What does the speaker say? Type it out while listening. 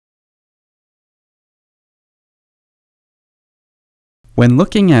When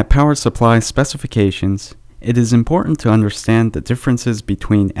looking at power supply specifications, it is important to understand the differences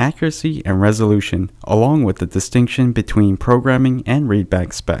between accuracy and resolution, along with the distinction between programming and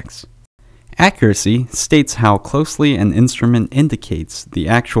readback specs. Accuracy states how closely an instrument indicates the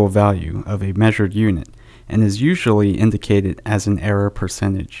actual value of a measured unit and is usually indicated as an error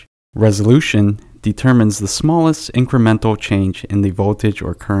percentage. Resolution determines the smallest incremental change in the voltage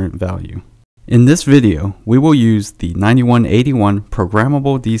or current value. In this video, we will use the 9181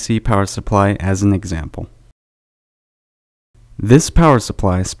 programmable DC power supply as an example. This power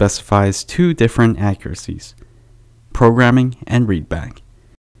supply specifies two different accuracies, programming and readback.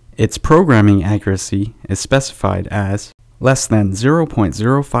 Its programming accuracy is specified as less than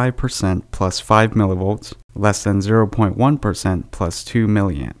 0.05% plus 5 millivolts, less than 0.1% plus 2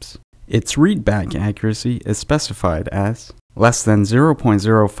 milliamps. Its readback accuracy is specified as less than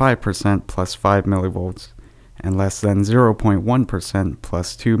 0.05% plus 5 millivolts, and less than 0.1%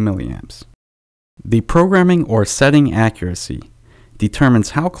 plus 2 milliamps. The programming or setting accuracy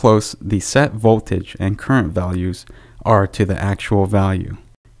determines how close the set voltage and current values are to the actual value.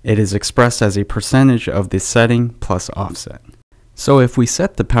 It is expressed as a percentage of the setting plus offset. So if we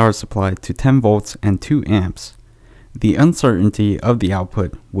set the power supply to 10 volts and 2 amps, the uncertainty of the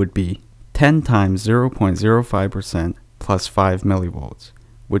output would be 10 times 0.05% plus 5 millivolts,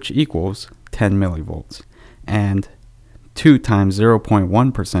 which equals 10 millivolts, and 2 times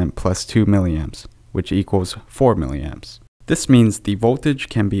 0.1% plus 2 milliamps, which equals 4 milliamps. This means the voltage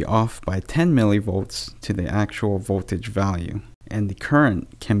can be off by 10 millivolts to the actual voltage value, and the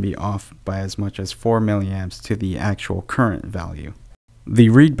current can be off by as much as 4 milliamps to the actual current value. The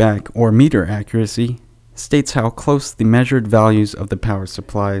readback or meter accuracy states how close the measured values of the power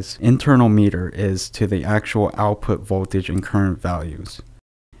supply's internal meter is to the actual output voltage and current values.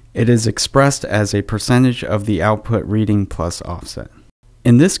 It is expressed as a percentage of the output reading plus offset.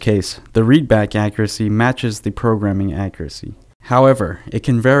 In this case, the readback accuracy matches the programming accuracy. However, it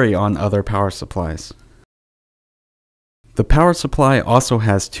can vary on other power supplies. The power supply also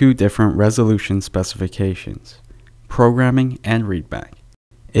has two different resolution specifications, programming and readback.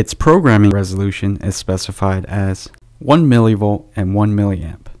 Its programming resolution is specified as 1 millivolt and 1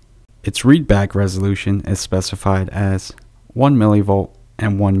 milliamp. Its readback resolution is specified as 1 millivolt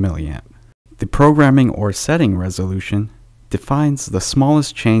and 1 milliamp. The programming or setting resolution defines the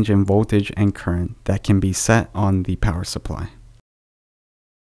smallest change in voltage and current that can be set on the power supply.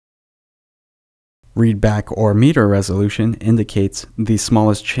 Readback or meter resolution indicates the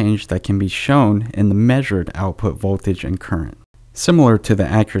smallest change that can be shown in the measured output voltage and current. Similar to the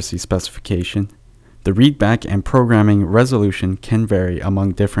accuracy specification, the readback and programming resolution can vary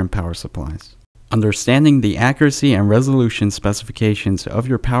among different power supplies. Understanding the accuracy and resolution specifications of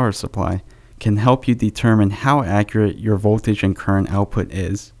your power supply can help you determine how accurate your voltage and current output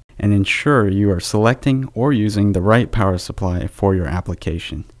is and ensure you are selecting or using the right power supply for your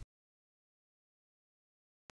application.